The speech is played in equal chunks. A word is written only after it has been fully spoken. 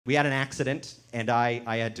We had an accident, and I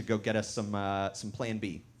had to go get us some Plan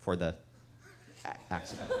B for the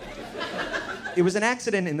accident. It was an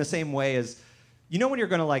accident in the same way as, you know when you're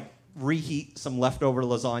gonna like reheat some leftover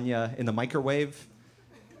lasagna in the microwave,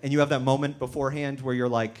 and you have that moment beforehand where you're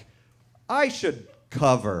like, I should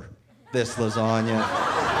cover this lasagna.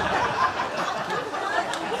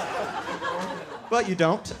 But you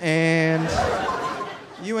don't, and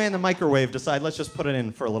you and the microwave decide, let's just put it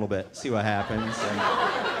in for a little bit, see what happens. And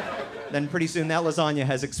then pretty soon that lasagna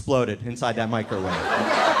has exploded inside that microwave.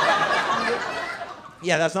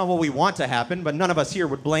 Yeah, that's not what we want to happen, but none of us here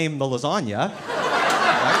would blame the lasagna.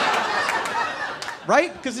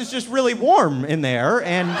 Right? Because it's just really warm in there,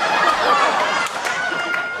 and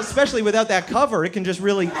especially without that cover, it can just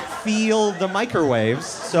really feel the microwaves.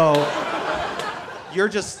 So you're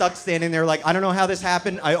just stuck standing there like, I don't know how this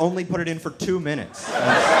happened. I only put it in for 2 minutes.